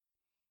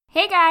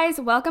Hey guys,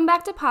 welcome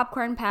back to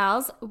Popcorn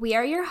Pals. We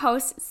are your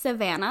hosts,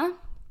 Savannah,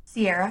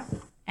 Sierra,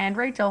 and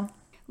Rachel.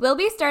 We'll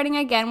be starting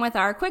again with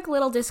our quick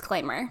little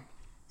disclaimer.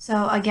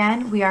 So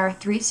again, we are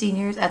three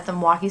seniors at the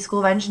Milwaukee School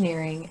of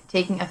Engineering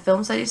taking a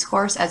film studies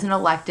course as an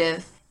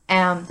elective.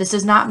 And this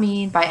does not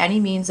mean by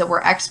any means that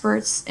we're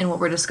experts in what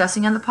we're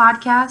discussing on the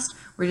podcast.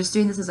 We're just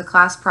doing this as a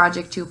class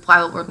project to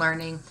apply what we're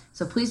learning.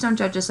 So please don't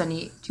judge us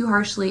any too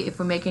harshly if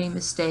we make any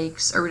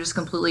mistakes or we're just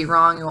completely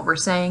wrong in what we're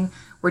saying.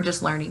 We're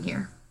just learning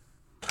here.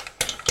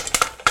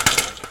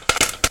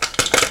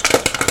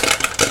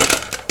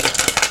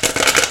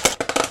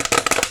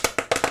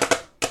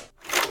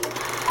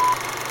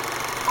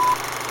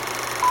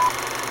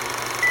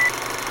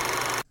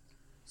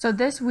 So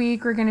this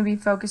week we're going to be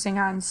focusing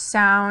on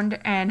sound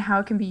and how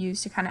it can be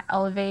used to kind of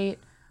elevate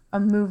a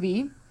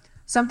movie.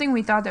 Something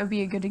we thought that would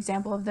be a good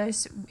example of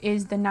this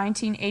is the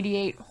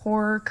 1988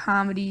 horror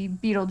comedy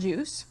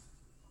Beetlejuice.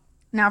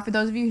 Now, for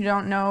those of you who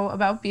don't know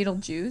about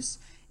Beetlejuice,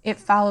 it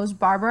follows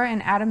Barbara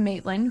and Adam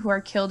Maitland, who are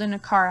killed in a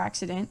car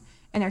accident,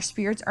 and their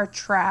spirits are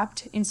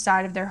trapped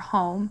inside of their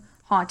home,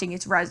 haunting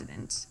its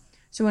residents.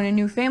 So when a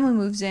new family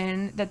moves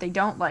in that they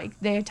don't like,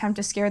 they attempt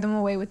to scare them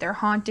away with their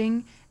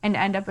haunting and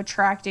end up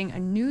attracting a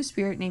new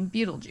spirit named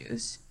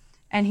Beetlejuice.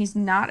 And he's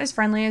not as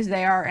friendly as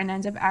they are and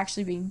ends up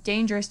actually being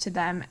dangerous to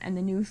them and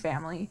the new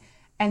family.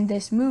 And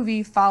this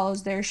movie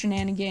follows their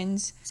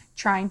shenanigans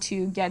trying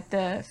to get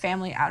the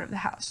family out of the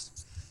house.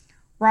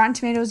 Rotten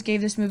Tomatoes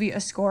gave this movie a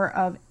score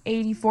of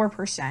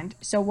 84%.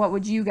 So what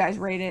would you guys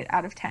rate it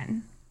out of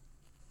 10?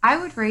 I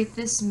would rate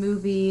this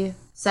movie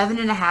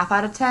 7.5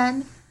 out of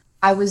 10.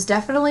 I was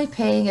definitely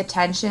paying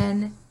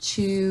attention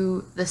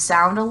to the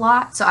sound a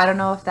lot, so I don't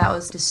know if that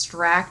was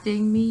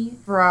distracting me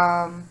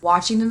from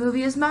watching the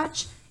movie as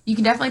much. You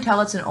can definitely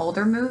tell it's an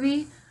older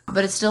movie,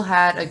 but it still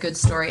had a good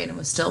story and it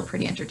was still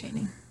pretty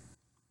entertaining.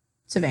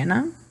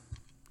 Savannah?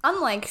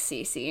 Unlike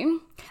Cece,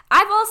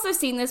 I've also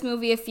seen this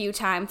movie a few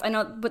times. I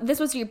know, but this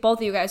was both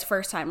of you guys'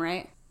 first time,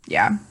 right?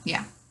 Yeah.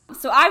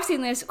 So I've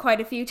seen this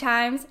quite a few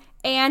times,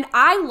 and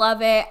I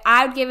love it.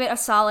 I would give it a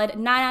solid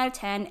 9 out of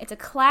 10. It's a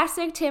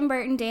classic Tim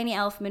Burton, Danny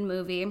Elfman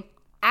movie.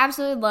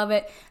 Absolutely love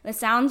it. The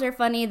sounds are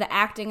funny. The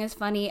acting is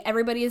funny.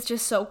 Everybody is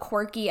just so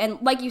quirky. And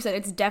like you said,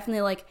 it's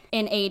definitely like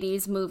an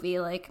 80s movie.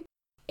 Like,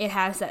 it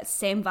has that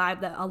same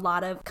vibe that a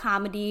lot of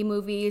comedy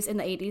movies in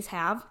the 80s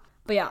have.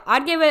 But yeah,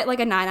 I'd give it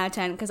like a 9 out of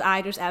 10 because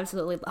I just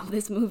absolutely love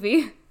this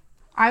movie.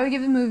 I would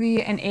give the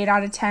movie an 8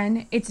 out of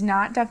 10. It's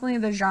not definitely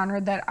the genre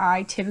that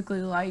I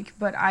typically like,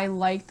 but I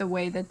like the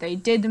way that they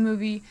did the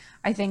movie.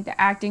 I think the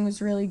acting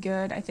was really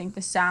good. I think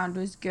the sound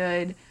was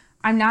good.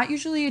 I'm not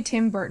usually a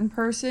Tim Burton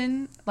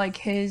person. Like,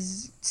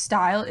 his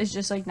style is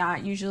just like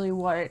not usually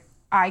what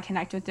I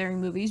connect with during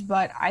movies,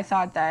 but I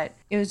thought that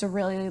it was a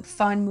really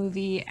fun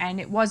movie and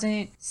it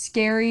wasn't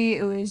scary.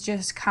 It was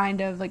just kind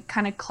of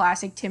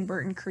classic Tim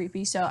Burton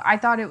creepy. So I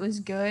thought it was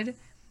good.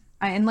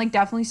 And like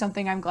definitely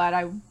something I'm glad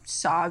I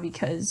saw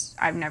because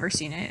I've never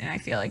seen it and I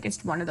feel like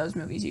it's one of those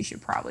movies you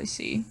should probably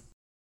see.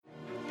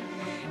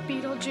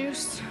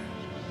 Beetlejuice.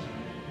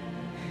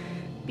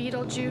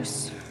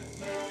 Beetlejuice.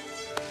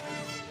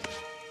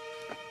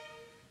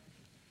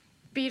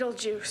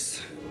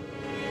 Beetlejuice.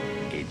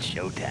 It's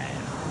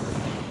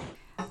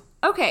showtime.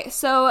 Okay,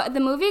 so the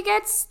movie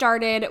gets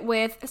started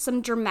with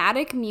some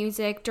dramatic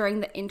music during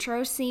the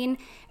intro scene.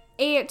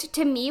 It,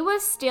 to me,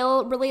 was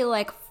still really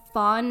like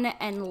fun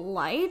and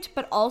light,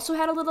 but also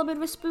had a little bit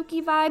of a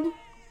spooky vibe.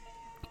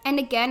 And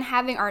again,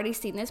 having already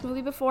seen this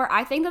movie before,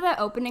 I think that the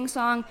opening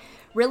song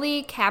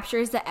really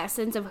captures the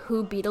essence of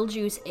who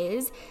Beetlejuice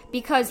is,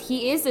 because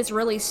he is this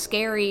really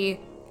scary,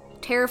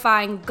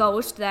 terrifying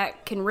ghost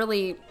that can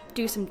really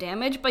do some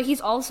damage, but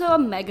he's also a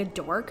mega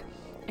dork,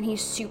 and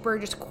he's super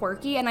just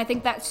quirky, and I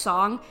think that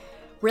song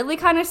really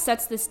kind of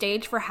sets the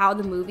stage for how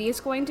the movie is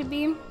going to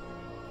be.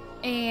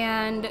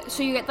 And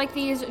so you get like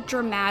these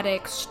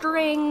dramatic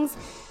strings,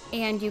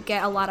 and you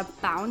get a lot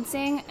of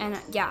bouncing, and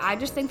yeah, I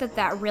just think that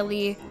that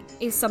really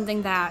is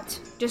something that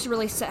just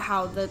really set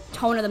how the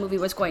tone of the movie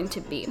was going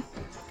to be.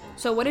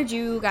 So what did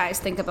you guys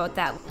think about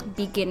that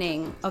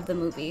beginning of the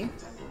movie?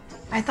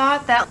 I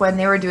thought that when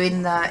they were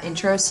doing the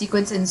intro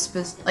sequence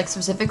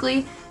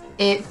specifically,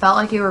 it felt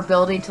like they were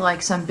building to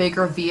like some big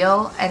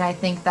reveal, and I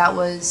think that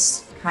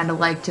was kind of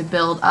like to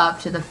build up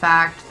to the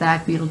fact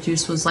that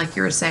Beetlejuice was, like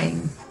you were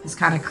saying, this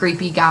kind of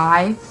creepy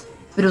guy,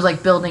 but it was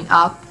like building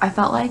up, I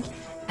felt like.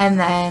 And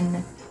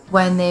then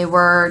when they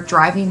were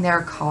driving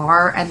their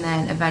car and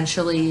then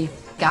eventually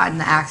got in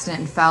the accident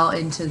and fell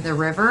into the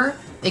river,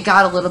 it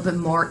got a little bit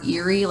more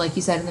eerie. Like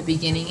you said in the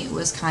beginning, it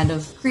was kind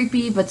of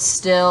creepy, but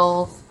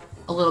still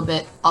a little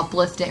bit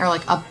uplifting or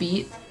like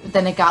upbeat. But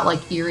then it got like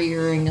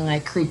eerier and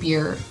like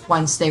creepier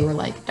once they were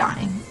like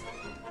dying.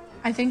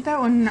 I think that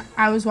when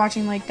I was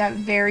watching like that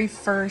very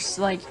first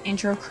like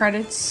intro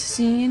credits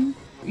scene,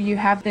 you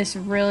have this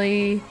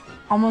really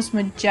almost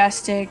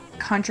majestic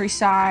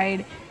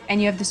countryside and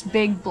you have this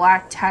big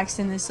black text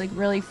and this like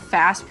really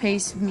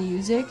fast-paced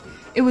music.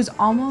 It was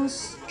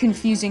almost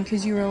confusing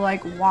because you were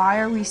like, why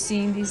are we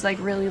seeing these like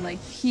really like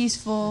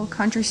peaceful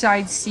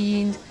countryside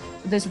scenes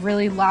this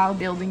really loud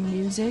building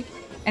music.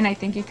 And I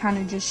think it kind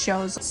of just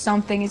shows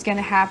something is going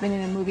to happen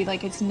in a movie.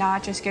 Like, it's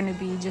not just going to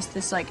be just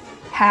this, like,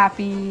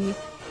 happy,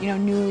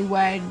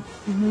 newlywed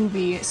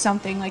movie.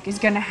 Something, like, is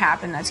going to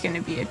happen that's going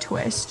to be a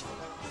twist.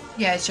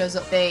 Yeah, it shows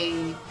that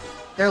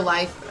their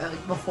life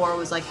before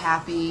was, like,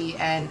 happy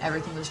and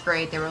everything was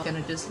great. They were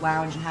going to just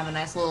lounge and have a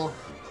nice little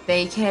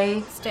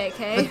vacay.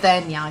 Staycay. But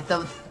then, yeah, like,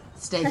 the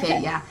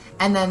staycay, yeah.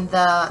 And then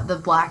the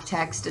black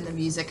text and the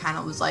music kind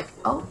of was like,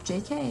 oh,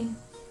 JK.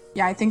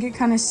 Yeah, I think it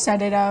kind of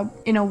set it up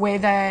in a way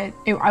that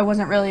I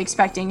wasn't really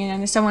expecting.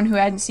 And as someone who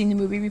hadn't seen the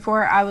movie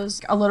before, I was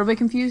a little bit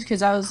confused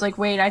because I was like,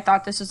 wait, I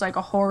thought this was like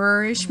a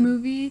horror-ish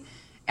movie,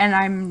 and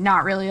I'm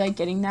not really like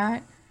getting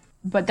that.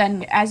 But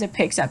then as it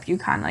picks up, you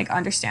kind of like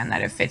understand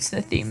that it fits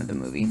the theme of the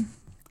movie.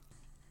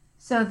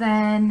 So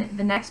then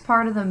the next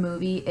part of the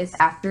movie is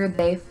after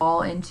they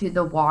fall into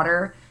the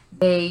water,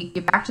 they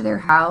get back to their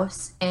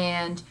house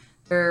and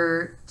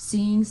they're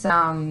seeing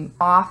some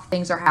off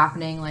things are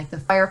happening, like the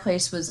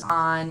fireplace was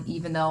on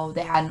even though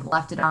they hadn't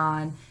left it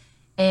on,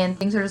 and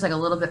things are just like a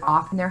little bit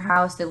off in their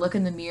house. They look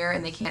in the mirror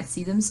and they can't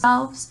see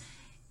themselves,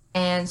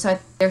 and so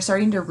they're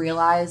starting to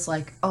realize,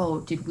 like, oh,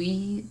 did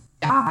we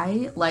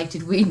die? Like,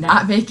 did we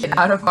not make it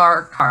out of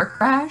our car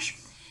crash?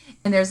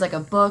 And there's like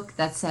a book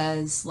that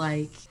says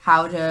like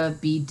how to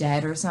be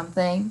dead or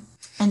something,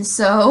 and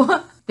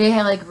so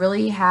they like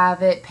really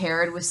have it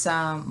paired with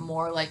some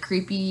more like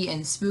creepy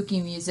and spooky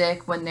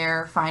music when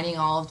they're finding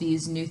all of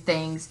these new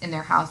things in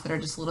their house that are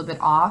just a little bit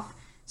off.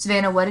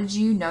 Savannah, what did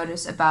you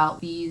notice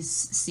about these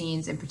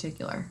scenes in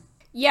particular?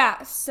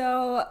 Yeah,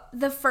 so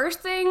the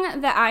first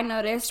thing that I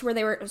noticed where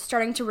they were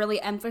starting to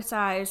really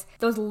emphasize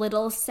those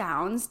little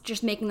sounds,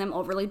 just making them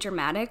overly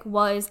dramatic,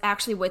 was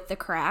actually with the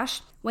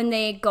crash. When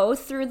they go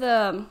through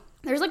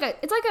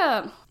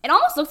it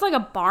almost looks like a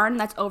barn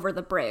that's over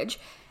the bridge.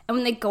 And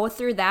when they go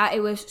through that,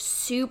 it was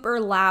super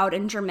loud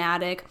and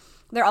dramatic.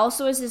 There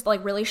also is this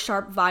like really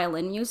sharp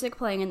violin music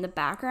playing in the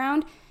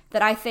background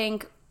that I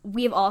think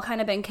we've all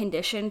kind of been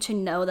conditioned to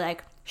know that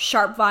like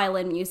sharp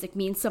violin music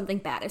means something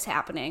bad is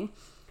happening.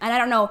 And I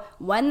don't know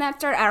when that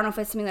started. I don't know if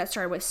it's something that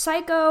started with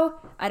Psycho.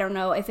 I don't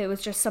know if it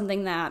was just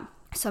something that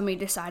somebody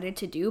decided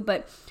to do.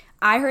 But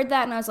I heard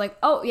that and I was like,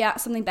 oh yeah,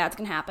 something bad's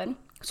gonna happen.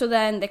 So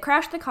then they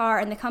crash the car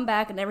and they come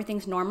back and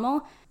everything's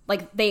normal.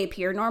 Like they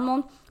appear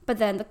normal. But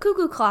then the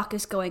cuckoo clock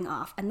is going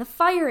off and the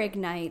fire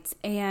ignites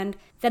and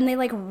then they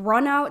like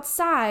run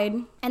outside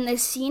and the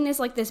scene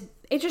is like this,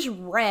 it's just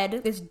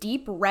red, this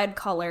deep red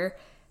color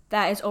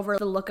that is over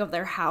the look of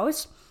their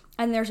house.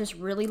 And there's this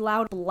really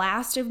loud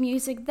blast of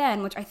music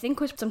then, which I think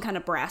was some kind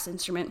of brass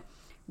instrument.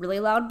 Really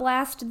loud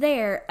blast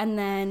there. And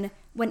then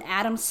when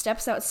Adam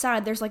steps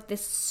outside, there's like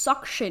this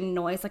suction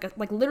noise,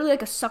 like literally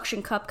like a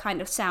suction cup kind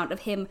of sound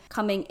of him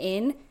coming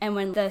in. And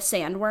when the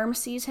sandworm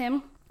sees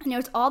him, and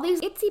there's all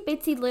these itsy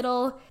bitsy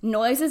little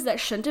noises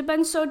that shouldn't have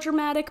been so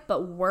dramatic,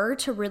 but were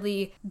to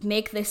really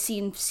make this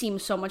scene seem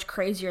so much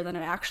crazier than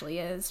it actually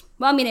is.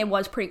 Well, I mean, it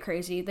was pretty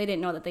crazy. They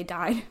didn't know that they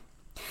died.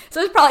 So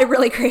it was probably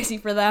really crazy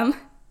for them.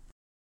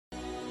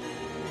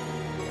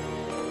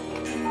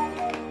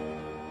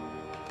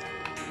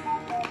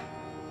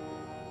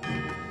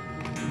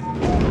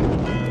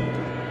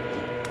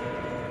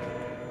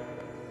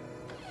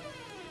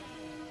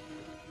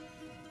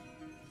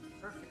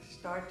 Perfect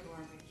start to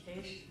our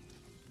vacation.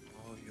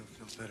 Oh, you'll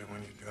feel better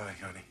when you're dry,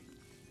 honey.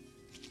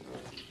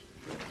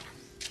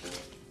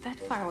 That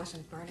fire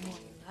wasn't burning when you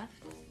left.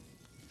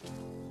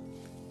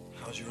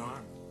 How's your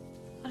arm?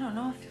 I don't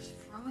know, it feels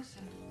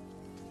frozen.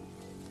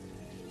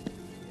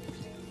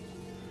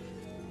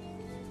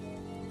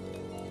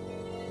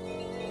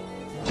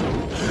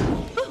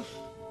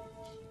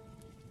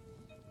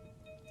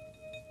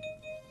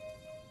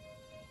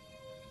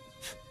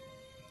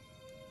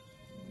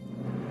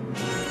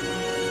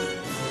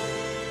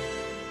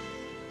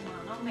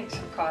 I'll make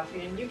some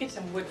coffee and you get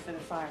some wood for the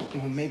fire.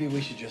 Well, maybe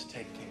we should just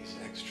take things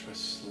extra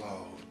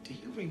slow. Do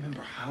you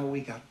remember how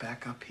we got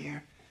back up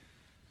here?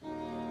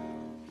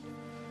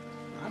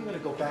 I'm gonna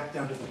go back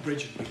down to the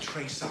bridge and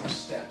retrace our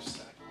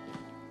steps.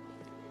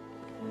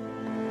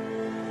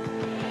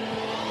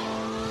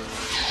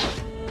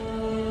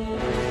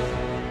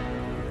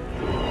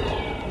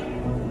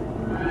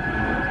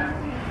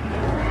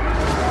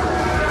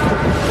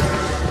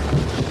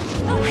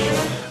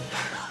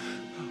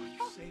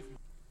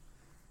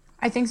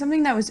 I think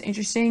something that was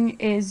interesting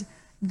is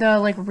the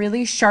like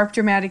really sharp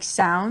dramatic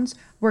sounds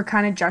were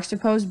kind of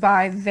juxtaposed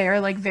by their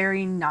like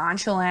very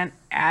nonchalant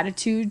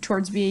attitude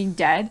towards being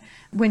dead.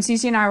 When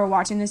Cece and I were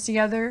watching this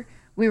together,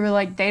 we were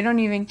like, they don't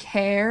even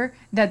care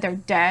that they're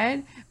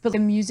dead, but the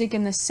music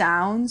and the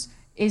sounds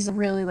is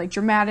really like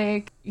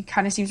dramatic. It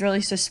kind of seems really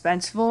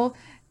suspenseful,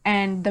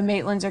 and the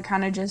Maitlands are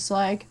kind of just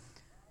like,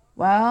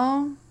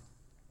 well,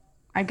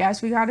 I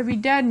guess we gotta be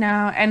dead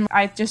now. And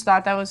I just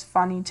thought that was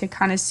funny to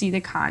kind of see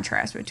the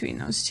contrast between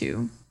those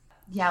two.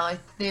 Yeah, like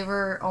they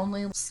were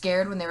only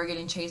scared when they were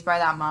getting chased by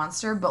that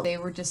monster, but they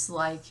were just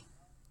like,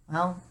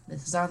 well,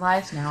 this is our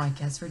lives now. I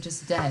guess we're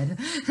just dead.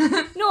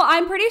 No,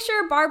 I'm pretty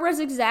sure Barbara's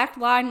exact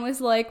line was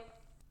like,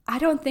 I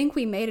don't think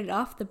we made it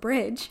off the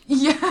bridge.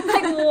 Yeah.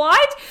 Like,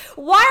 what?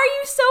 Why are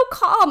you so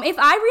calm? If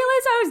I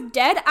realized I was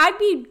dead, I'd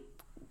be,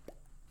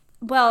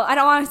 well, I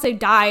don't want to say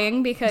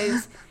dying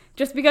because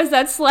just because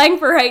that's slang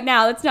for right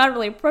now, that's not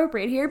really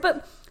appropriate here,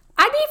 but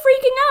I'd be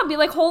freaking out, be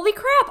like, holy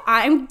crap,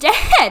 I'm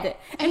dead.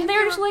 And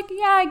they're just like,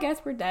 yeah, I guess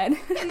we're dead.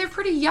 And they're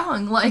pretty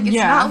young. Like, it's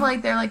not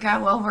like they're like,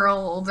 oh, well, we're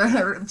old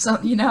or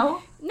something, you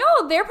know?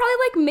 No, they're probably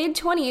like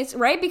mid-20s,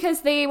 right?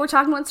 Because they were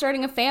talking about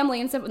starting a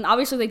family and stuff, and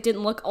obviously they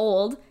didn't look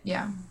old.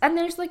 Yeah. And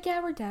they're just like,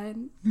 yeah, we're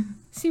dead.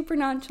 Super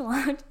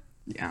nonchalant.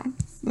 Yeah,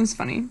 that's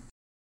funny.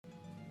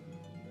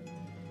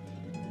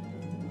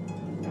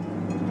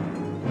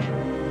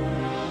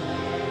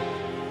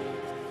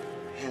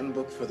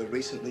 Handbook for the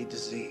recently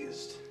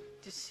diseased.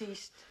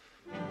 Deceased.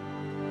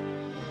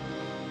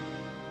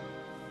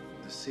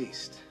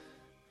 Deceased.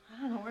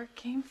 I don't know where it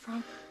came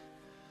from.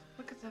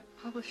 Look at the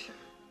publisher.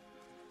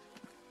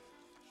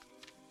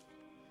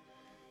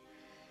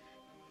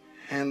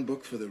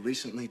 Handbook for the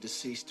recently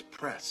deceased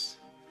press.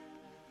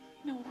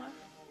 You know what?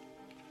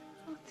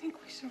 I don't think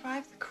we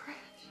survived the crash.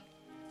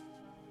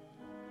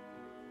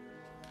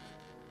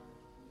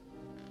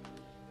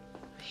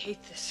 I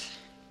hate this.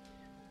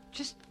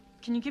 Just,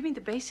 can you give me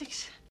the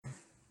basics?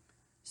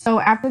 So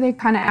after they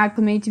kind of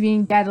acclimate to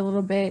being dead a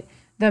little bit,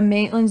 the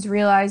Maitlands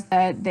realize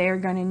that they're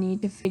going to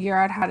need to figure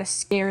out how to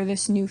scare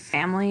this new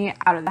family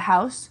out of the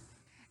house.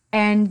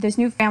 And this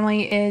new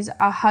family is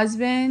a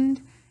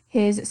husband,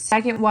 his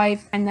second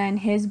wife, and then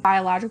his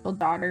biological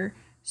daughter.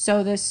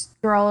 So this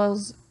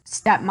girl's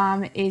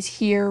stepmom is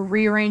here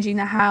rearranging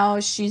the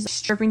house. She's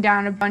stripping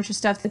down a bunch of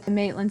stuff that the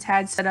Maitlands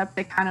had set up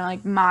to kind of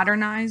like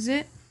modernize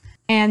it.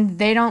 And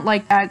they don't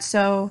like that,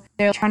 so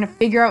they're trying to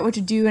figure out what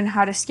to do and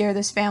how to scare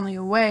this family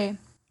away.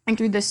 And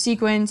through this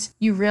sequence,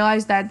 you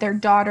realize that their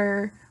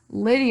daughter,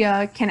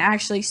 Lydia, can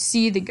actually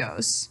see the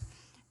ghosts.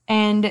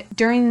 And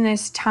during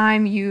this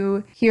time,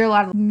 you hear a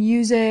lot of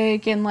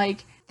music and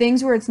like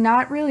things where it's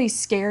not really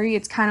scary.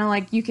 It's kind of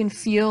like you can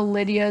feel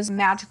Lydia's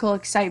magical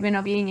excitement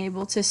of being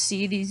able to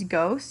see these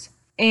ghosts.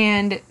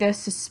 And the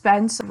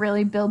suspense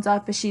really builds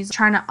up as she's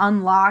trying to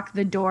unlock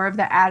the door of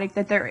the attic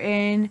that they're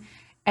in.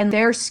 And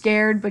they're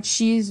scared, but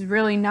she's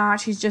really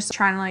not. She's just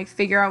trying to like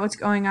figure out what's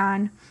going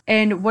on.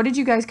 And what did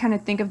you guys kind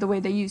of think of the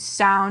way they use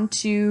sound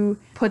to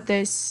put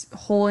this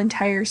whole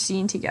entire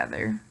scene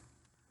together?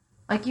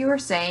 Like you were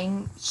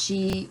saying,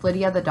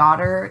 Lydia, the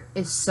daughter,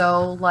 is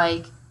so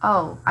like,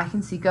 oh, I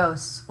can see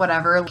ghosts,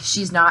 whatever. Like,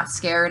 she's not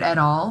scared at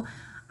all.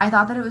 I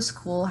thought that it was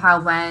cool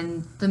how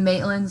when the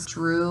Maitlands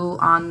drew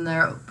on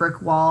the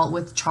brick wall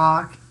with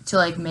chalk to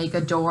like make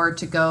a door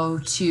to go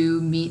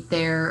to meet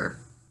their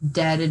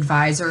dead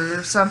advisor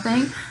or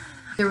something,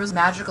 there was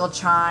magical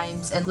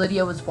chimes and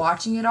Lydia was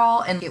watching it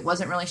all, and it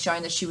wasn't really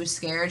showing that she was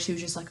scared. She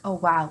was just like, oh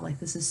wow, like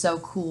this is so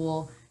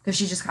cool, because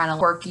she's just kind of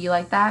quirky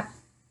like that.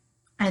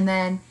 And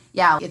then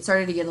yeah, it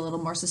started to get a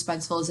little more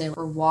suspenseful as they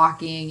were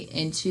walking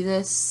into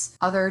this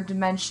other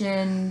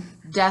dimension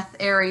death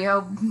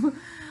area.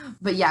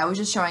 But yeah, it was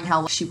just showing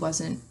how she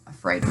wasn't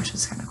afraid, which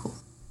was kind of cool.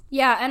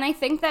 Yeah, and I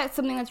think that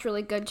something that's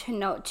really good to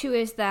note, too,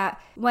 is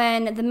that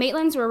when the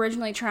Maitlands were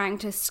originally trying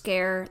to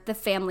scare the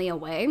family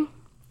away,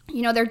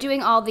 you know, they're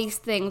doing all these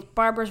things.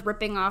 Barbara's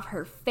ripping off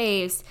her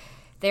face.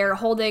 They're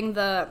holding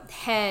the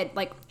head,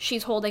 like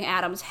she's holding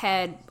Adam's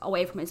head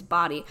away from his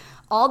body.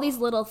 All these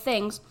little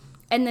things.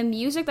 And the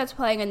music that's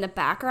playing in the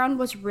background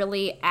was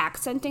really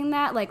accenting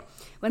that. Like,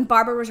 when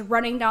Barbara was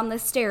running down the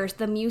stairs,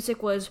 the music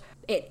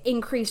it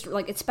increased,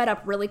 like, it sped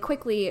up really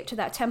quickly to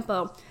that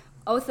tempo.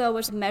 Otho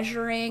was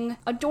measuring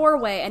a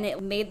doorway, and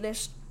it made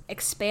this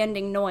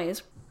expanding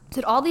noise.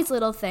 So all these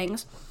little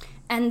things.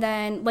 And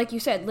then, like you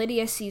said,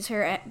 Lydia sees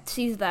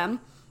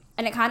them,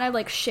 and it kind of,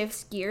 like,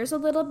 shifts gears a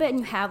little bit, and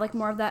you have, like,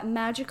 more of that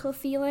magical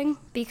feeling,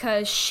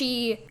 because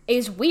she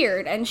is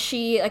weird, and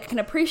she, like, can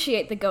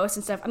appreciate the ghosts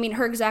and stuff. I mean,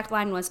 her exact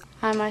line was,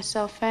 I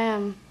myself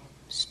am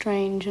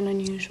strange and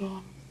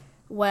unusual.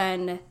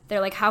 When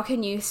they're like, how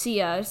can you see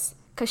us?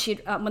 Because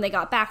when they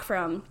got back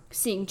from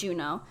seeing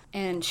Juno,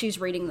 and she's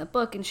reading the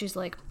book, and she's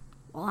like,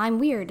 well, I'm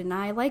weird, and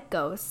I like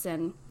ghosts,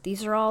 and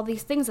these are all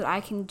these things that I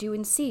can do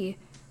and see.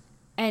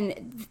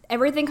 And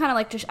everything kind of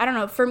like, just, I don't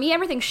know, for me,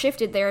 everything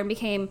shifted there and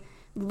became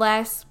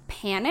less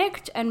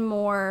panicked and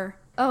more,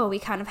 oh, we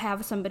kind of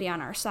have somebody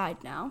on our side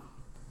now.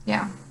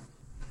 Yeah.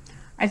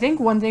 I think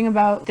one thing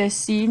about this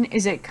scene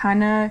is it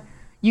kind of,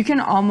 you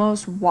can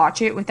almost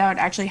watch it without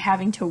actually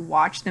having to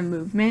watch the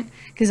movement,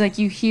 because like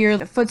you hear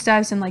the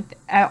footsteps and like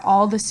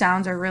all the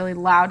sounds are really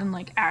loud and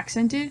like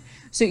accented.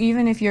 So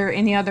even if you're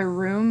in the other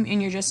room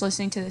and you're just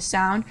listening to the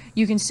sound,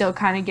 you can still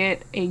kind of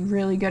get a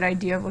really good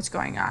idea of what's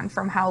going on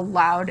from how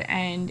loud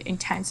and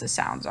intense the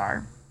sounds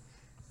are.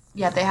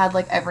 Yeah, they had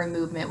like every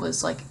movement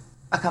was like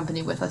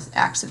accompanied with an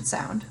accent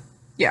sound.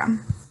 Yeah.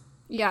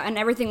 Yeah, and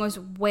everything was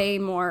way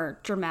more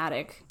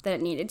dramatic than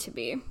it needed to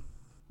be,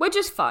 which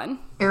is fun.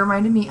 It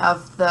reminded me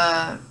of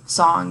the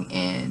song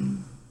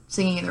in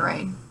Singing in the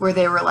Rain, where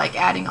they were like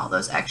adding all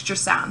those extra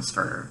sounds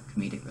for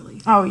comedic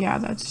relief. Oh yeah,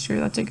 that's true.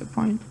 That's a good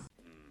point.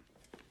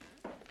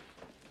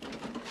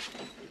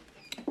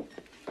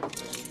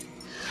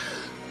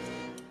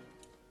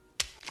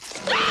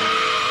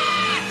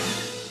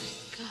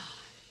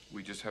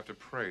 just have to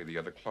pray the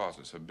other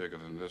closets are bigger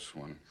than this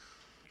one.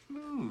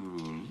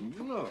 Ooh,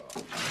 look.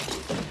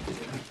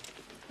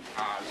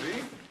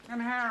 Ozzy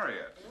and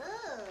Harriet.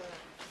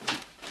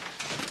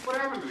 What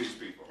happened to these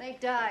people? They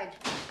died.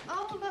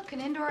 Oh, look,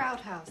 an indoor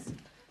outhouse.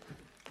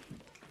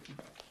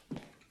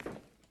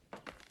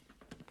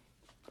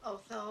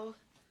 Otho.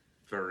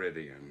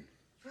 Viridian.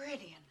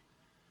 Viridian.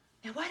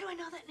 Now, why do I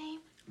know that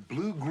name?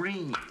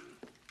 Blue-green.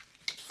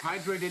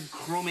 Hydrated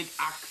chromic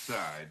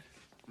oxide.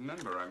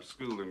 Remember, I'm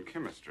schooled in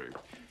chemistry.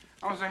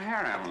 I was a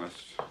hair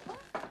analyst.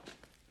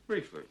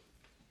 Briefly.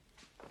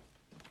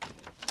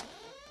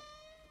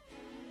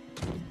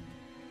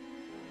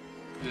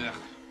 Ugh.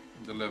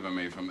 Deliver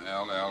me from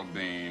L.L.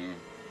 Bean.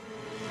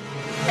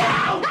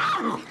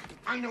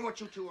 I know what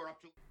you two are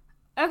up to.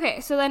 Okay,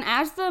 so then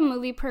as the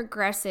movie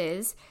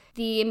progresses,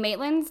 the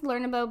Maitlands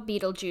learn about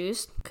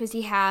Beetlejuice because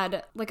he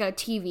had like a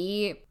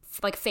TV,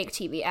 like fake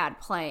TV ad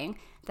playing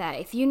that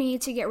if you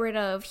need to get rid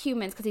of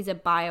humans because he's a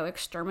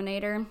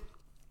bio-exterminator.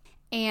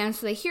 And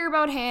so they hear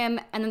about him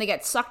and then they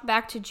get sucked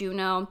back to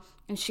Juno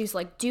and she's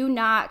like, do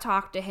not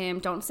talk to him,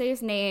 don't say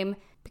his name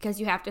because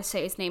you have to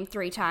say his name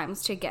 3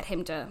 times to get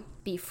him to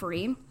be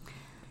free.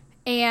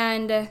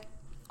 And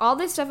all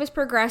this stuff is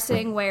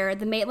progressing where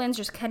the Maitlands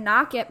just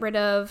cannot get rid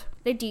of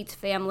the Dietz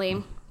family.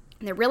 And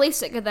they're really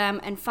sick of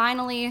them. And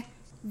finally,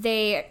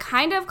 they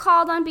kind of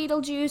called on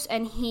Beetlejuice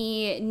and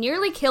he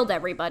nearly killed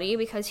everybody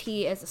because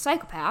he is a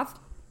psychopath.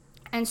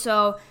 And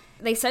so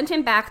they sent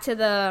him back to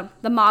the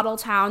model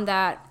town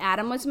that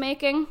Adam was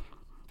making.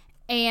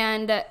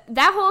 And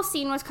that whole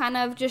scene was kind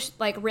of just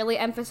like really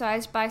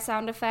emphasized by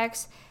sound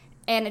effects.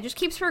 And it just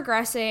keeps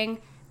progressing.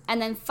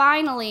 And then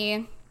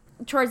finally,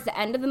 towards the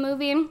end of the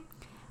movie,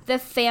 the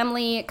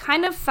family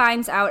kind of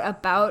finds out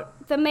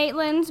about the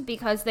Maitlands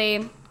because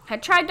they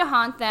had tried to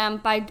haunt them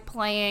by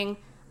playing,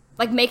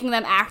 like making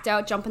them act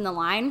out Jump in the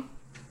Line.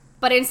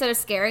 But instead of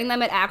scaring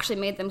them, it actually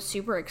made them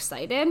super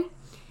excited.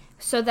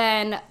 So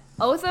then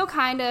Otho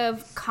kind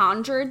of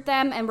conjured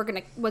them and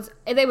was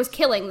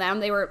killing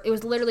them. It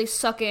was literally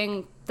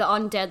sucking the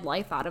undead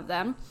life out of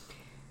them.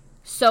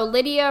 So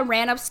Lydia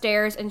ran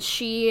upstairs and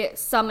she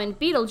summoned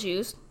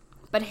Beetlejuice,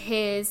 but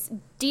his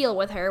deal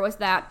with her was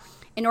that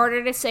in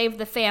order to save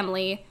the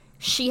family,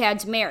 she had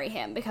to marry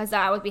him because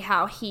that would be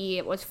how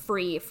he was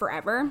free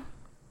forever.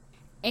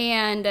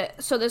 And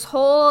so this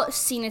whole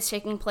scene is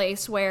taking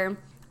place where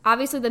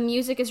obviously the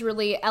music is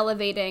really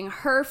elevating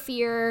her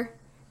fear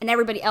and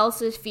everybody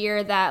else's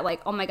fear that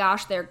like, oh my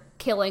gosh, they're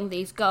killing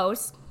these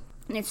ghosts.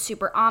 And it's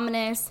super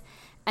ominous.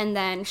 And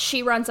then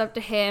she runs up to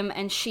him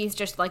and she's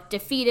just like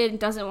defeated and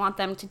doesn't want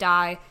them to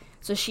die.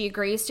 So she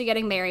agrees to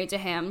getting married to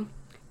him.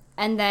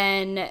 And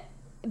then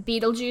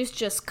Beetlejuice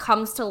just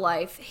comes to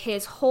life.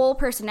 His whole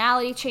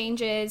personality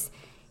changes.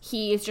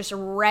 He's just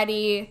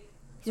ready.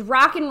 He's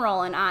rock and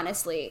rolling,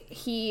 honestly.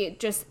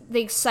 The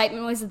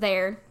excitement was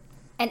there.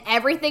 And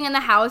everything in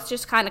the house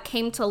just kind of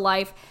came to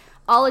life.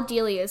 All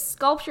Adelia's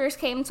sculptures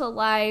came to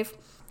life.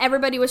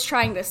 Everybody was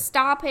trying to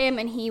stop him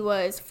and he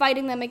was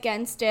fighting them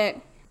against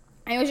it.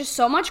 And it was just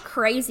so much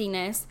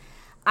craziness.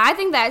 I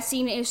think that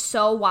scene is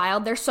so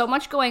wild. There's so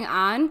much going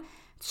on.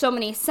 So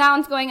many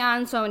sounds going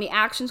on, so many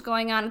actions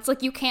going on. It's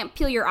like you can't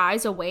peel your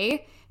eyes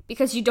away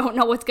because you don't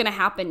know what's going to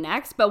happen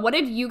next. But what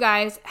did you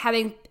guys,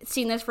 having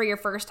seen this for your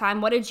first time,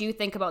 what did you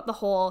think about the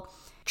whole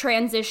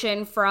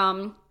transition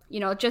from,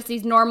 just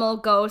these normal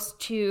ghosts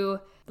to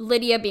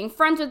Lydia being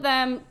friends with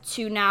them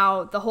to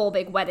now the whole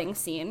big wedding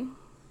scene?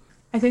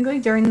 I think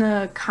like during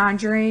the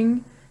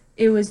Conjuring,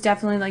 it was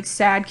definitely like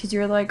sad because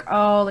you're like,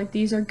 oh, like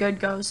these are good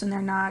ghosts and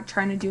they're not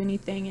trying to do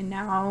anything and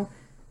now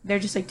they're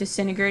just like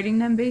disintegrating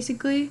them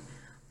basically.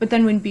 But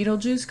then when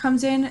Beetlejuice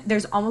comes in,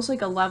 there's almost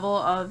like a level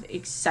of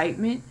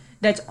excitement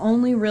that's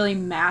only really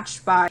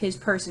matched by his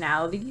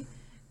personality.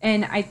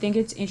 And I think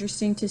it's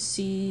interesting to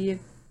see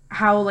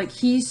how like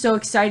he's so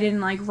excited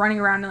and like running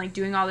around and like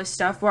doing all this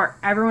stuff while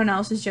everyone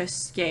else is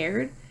just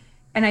scared.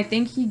 And I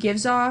think he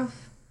gives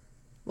off,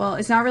 well,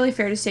 it's not really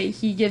fair to say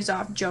he gives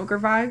off Joker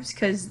vibes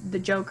because the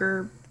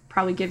Joker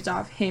probably gives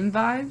off him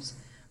vibes.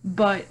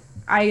 But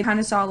I kind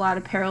of saw a lot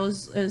of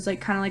parallels as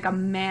like kind of like a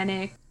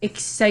manic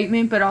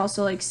excitement, but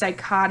also like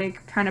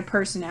psychotic kind of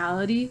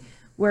personality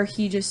where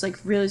he just like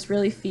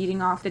really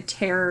feeding off the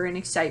terror and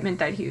excitement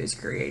that he was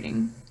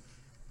creating.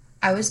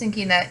 I was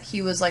thinking that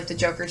he was like the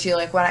Joker too.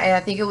 Like and I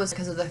think it was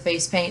because of the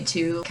face paint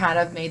too, kind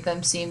of made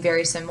them seem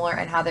very similar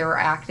in how they were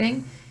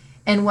acting.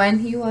 And when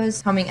he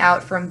was coming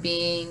out from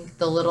being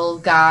the little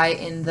guy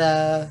in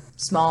the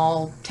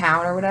small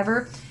town or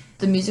whatever,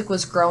 the music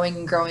was growing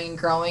and growing and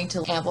growing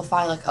to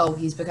amplify, like, oh,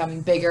 he's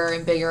becoming bigger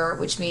and bigger,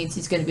 which means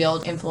he's going to be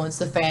able to influence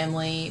the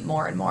family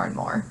more and more and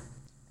more.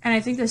 And I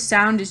think the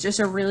sound is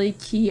just a really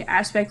key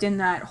aspect in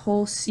that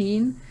whole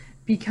scene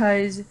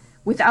because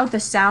without the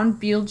sound,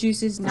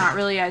 Beetlejuice is not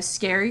really as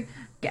scary.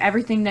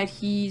 Everything that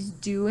he's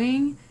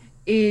doing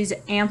is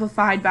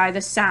amplified by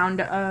the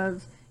sound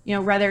of,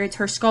 whether it's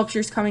her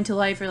sculptures coming to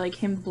life or like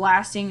him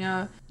blasting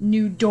a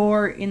new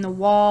door in the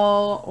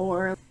wall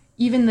or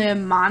even the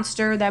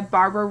monster that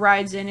Barbara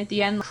rides in at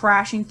the end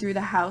crashing through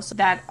the house.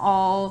 That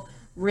all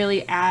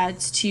really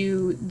adds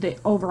to the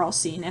overall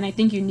scene. And I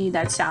think you need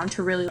that sound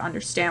to really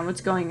understand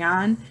what's going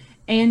on.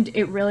 And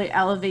it really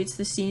elevates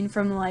the scene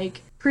from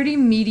like pretty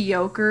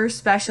mediocre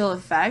special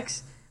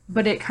effects,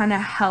 but it kind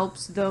of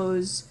helps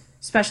those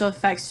special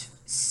effects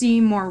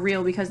seem more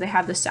real because they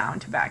have the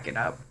sound to back it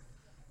up.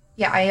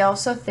 Yeah, I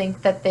also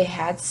think that they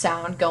had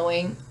sound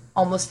going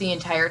almost the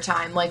entire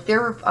time. Like,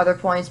 there were other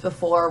points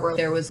before where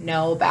there was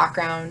no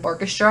background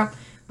orchestra,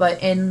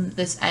 but in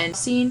this end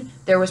scene,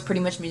 there was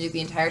pretty much music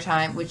the entire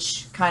time,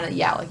 which kind of,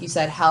 yeah, like you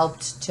said,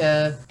 helped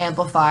to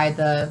amplify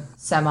the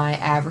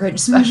semi-average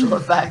special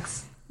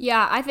effects.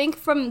 Yeah, I think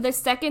from the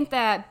second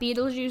that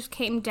Beetlejuice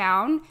came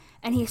down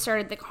and he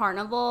started the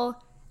carnival,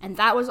 and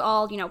that was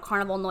all,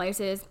 carnival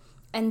noises,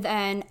 and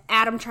then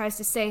Adam tries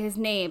to say his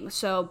name,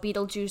 so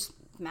Beetlejuice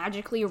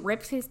magically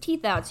rips his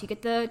teeth out, so you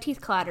get the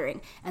teeth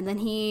clattering, and then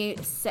he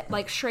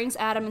shrinks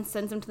Adam and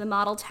sends him to the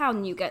model town,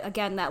 and you get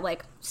again that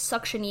like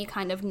suction-y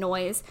kind of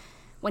noise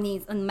when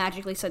he's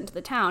magically sent to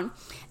the town.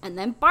 And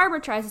then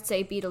Barbara tries to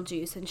say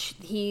Beetlejuice, and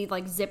he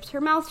like zips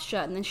her mouth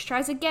shut, and then she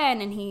tries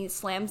again, and he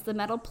slams the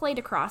metal plate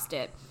across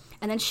it,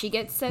 and then she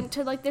gets sent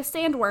to like the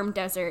sandworm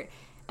desert,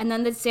 and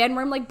then the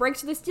sandworm like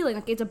breaks through the ceiling.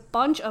 Like, it's a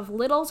bunch of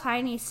little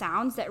tiny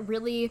sounds that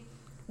really,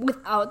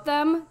 without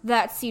them,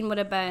 that scene would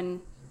have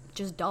been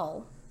just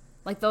dull.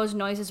 Like, those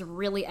noises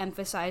really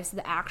emphasized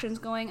the actions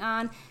going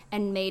on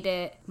and made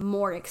it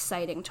more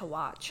exciting to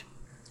watch.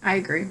 I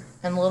agree.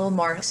 And a little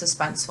more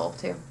suspenseful,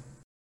 too.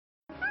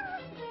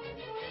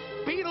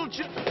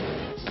 Beetlejuice!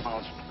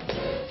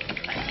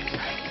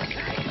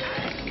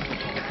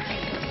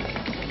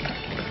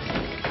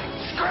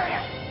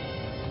 Scram!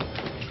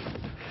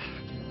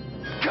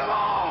 Come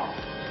on!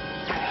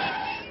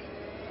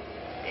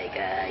 Big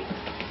eye.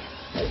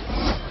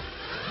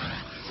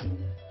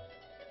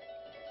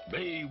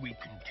 May we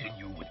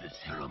continue with the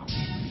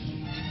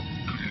ceremony?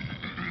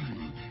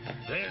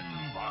 Then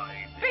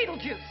by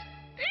Beetlejuice!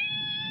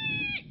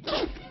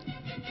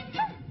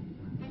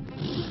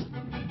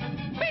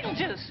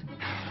 Beetlejuice!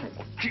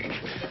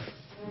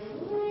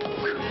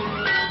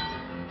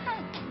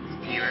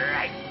 You're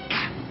right.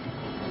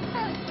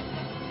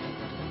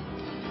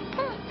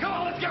 Come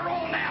on, let's get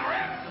rolling now,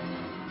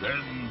 Rip.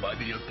 then by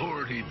the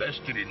authority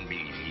vested in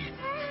me,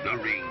 the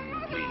ring,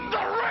 please. The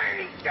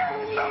ring!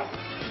 Oh, no!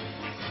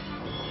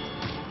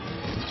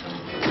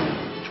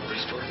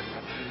 Restore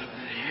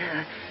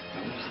here.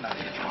 It's not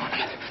even on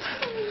it.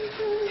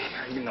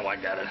 You know I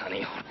got it,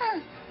 honey.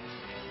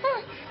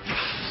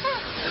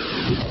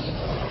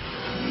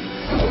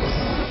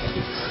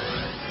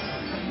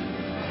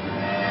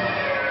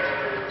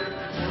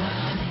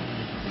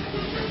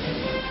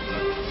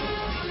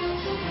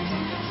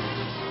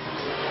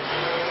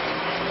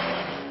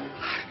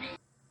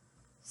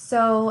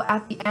 So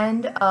at the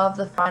end of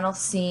the final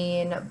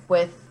scene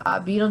with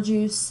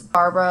Beetlejuice,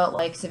 Barbara,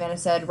 like Savannah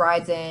said,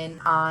 rides in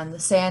on the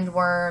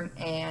sandworm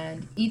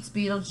and eats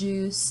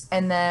Beetlejuice,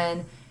 and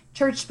then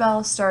church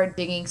bells start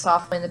dinging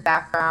softly in the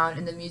background,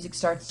 and the music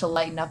starts to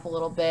lighten up a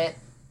little bit.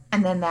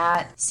 And then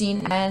that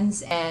scene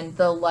ends, and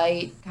the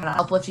light, kind of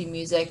uplifting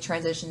music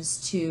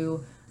transitions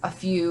to a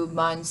few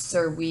months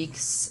or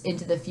weeks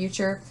into the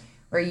future,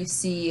 where you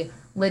see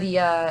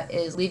Lydia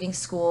is leaving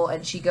school,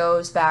 and she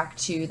goes back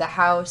to the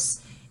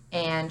house,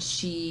 and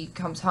she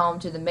comes home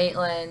to the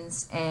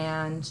Maitlands,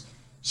 and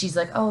she's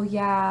like, oh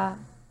yeah,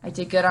 I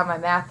did good on my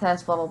math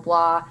test, blah, blah,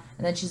 blah.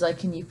 And then she's like,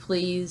 can you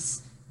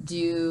please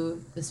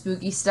do the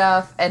spooky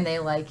stuff? And they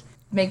like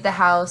make the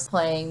house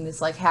playing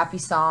this like happy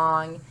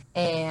song,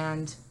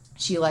 and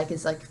she like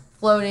is like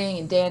floating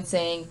and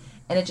dancing,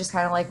 and it just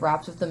kind of like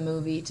wraps up the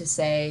movie to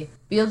say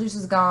Beetlejuice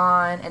is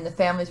gone, and the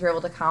families were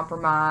able to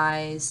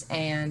compromise,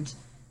 and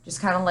just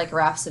kind of like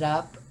wraps it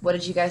up. What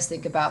did you guys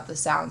think about the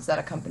sounds that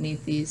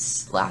accompanied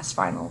these last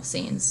final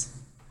scenes?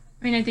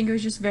 I mean, I think it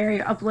was just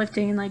very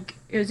uplifting. Like,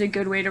 it was a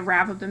good way to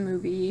wrap up the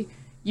movie.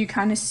 You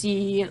kind of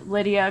see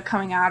Lydia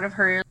coming out of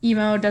her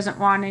emo, doesn't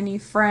want any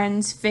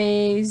friends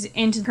phase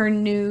into her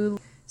new,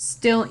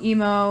 still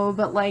emo,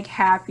 but like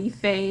happy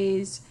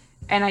phase.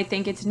 And I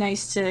think it's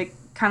nice to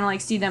kind of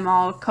like see them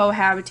all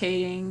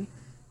cohabitating.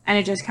 And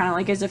it just kind of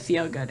like is a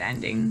feel-good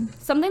ending.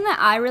 Something that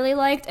I really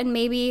liked, and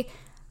maybe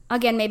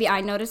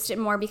I noticed it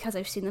more because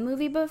I've seen the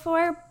movie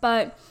before,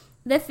 but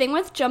the thing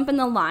with Jump in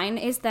the Line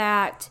is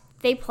that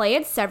they play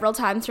it several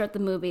times throughout the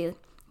movie.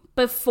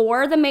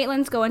 Before the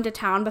Maitlands go into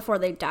town, before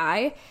they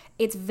die,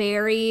 it's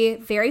very,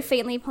 very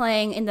faintly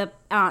playing in the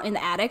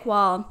attic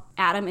while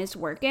Adam is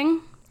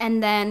working.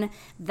 And then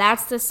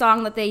that's the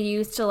song that they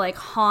use to like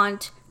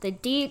haunt the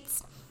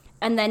Deets.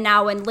 And then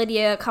now when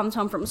Lydia comes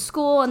home from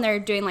school and they're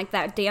doing like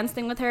that dance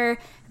thing with her,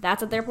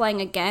 that's what they're playing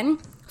again.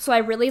 So I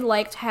really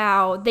liked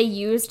how they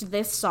used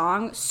this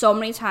song so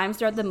many times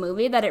throughout the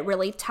movie that it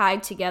really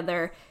tied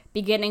together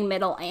beginning,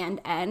 middle,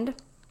 and end.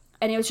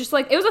 And it was just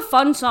like, it was a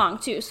fun song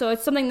too. So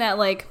it's something that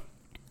like,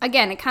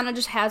 again, it kind of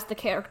just has the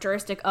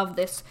characteristic of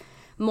this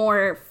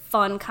more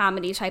fun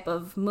comedy type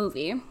of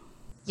movie.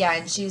 Yeah,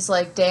 and she's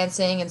like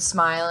dancing and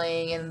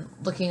smiling and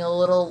looking a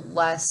little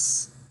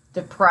less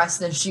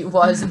depressed than she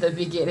was in the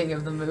beginning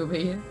of the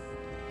movie.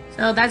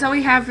 So that's all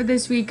we have for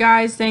this week,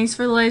 guys. Thanks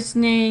for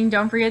listening.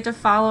 Don't forget to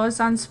follow us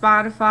on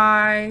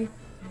Spotify.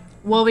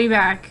 We'll be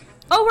back.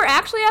 Oh, we're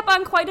actually up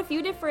on quite a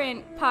few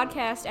different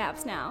podcast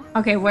apps now.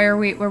 Okay, where are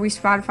we? Where are we?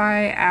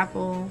 Spotify,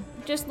 Apple.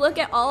 Just look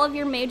at all of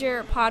your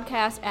major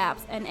podcast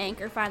apps, and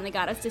Anchor finally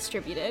got us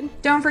distributed.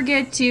 Don't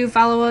forget to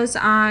follow us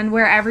on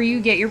wherever you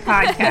get your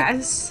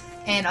podcasts.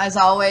 And as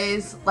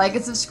always, like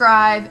and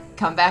subscribe.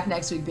 Come back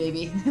next week,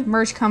 baby.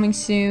 Merch coming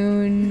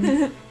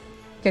soon.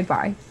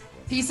 Goodbye.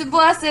 Peace and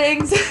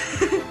blessings.